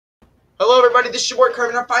Hello everybody, this is your boy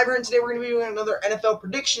Carmen Fiverr, and today we're going to be doing another NFL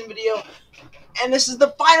prediction video, and this is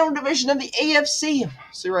the final division of the AFC,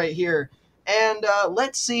 see right here, and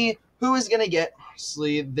let's see who is going to get,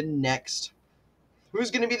 obviously,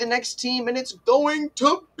 who's going to be the next team, and it's going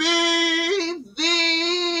to be the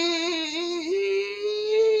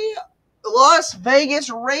Las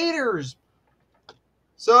Vegas Raiders.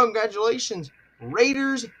 So congratulations,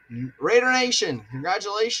 Raider Nation,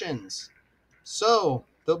 congratulations. So,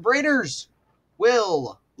 the Raiders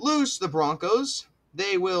will lose to the Broncos.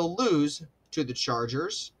 They will lose to the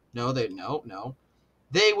Chargers. No. They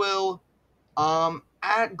will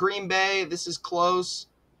at Green Bay. This is close.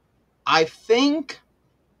 I think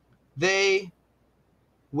they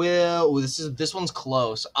will. This one's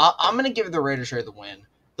close. I'm gonna give the Raiders the win.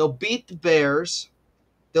 They'll beat the Bears.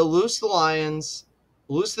 They'll lose to the Lions.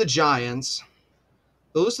 Lose to the Giants.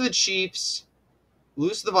 They'll lose to the Chiefs.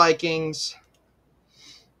 Lose to the Vikings.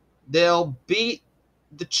 They'll beat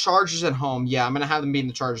the Chargers at home. Yeah, I'm going to have them beating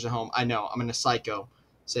the Chargers at home. I know. I'm going to psycho.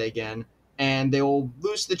 Say again. And they will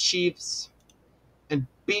lose to the Chiefs and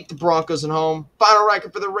beat the Broncos at home. Final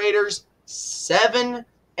record for the Raiders, 7-10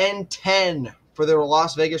 for the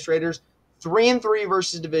Las Vegas Raiders. 3-3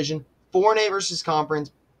 versus division. 4-8 versus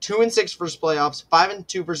conference. 2-6 versus playoffs.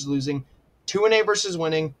 5-2 versus losing. 2-8 versus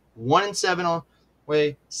winning. 1-7 on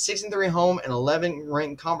way. 6-3 home and 11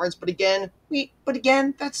 ranked conference. But again, that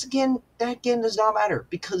does not matter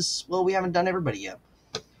because, well, we haven't done everybody yet.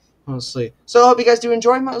 Mostly. So I hope you guys do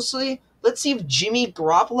enjoy mostly. Let's see if Jimmy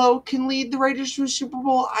Garoppolo can lead the Raiders to a Super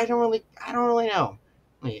Bowl. I don't really know.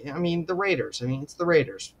 I mean, the Raiders. I mean, it's the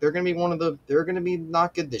Raiders. They're gonna be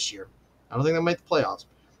not good this year. I don't think they'll make the playoffs.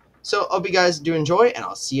 So I hope you guys do enjoy, and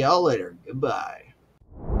I'll see y'all later. Goodbye.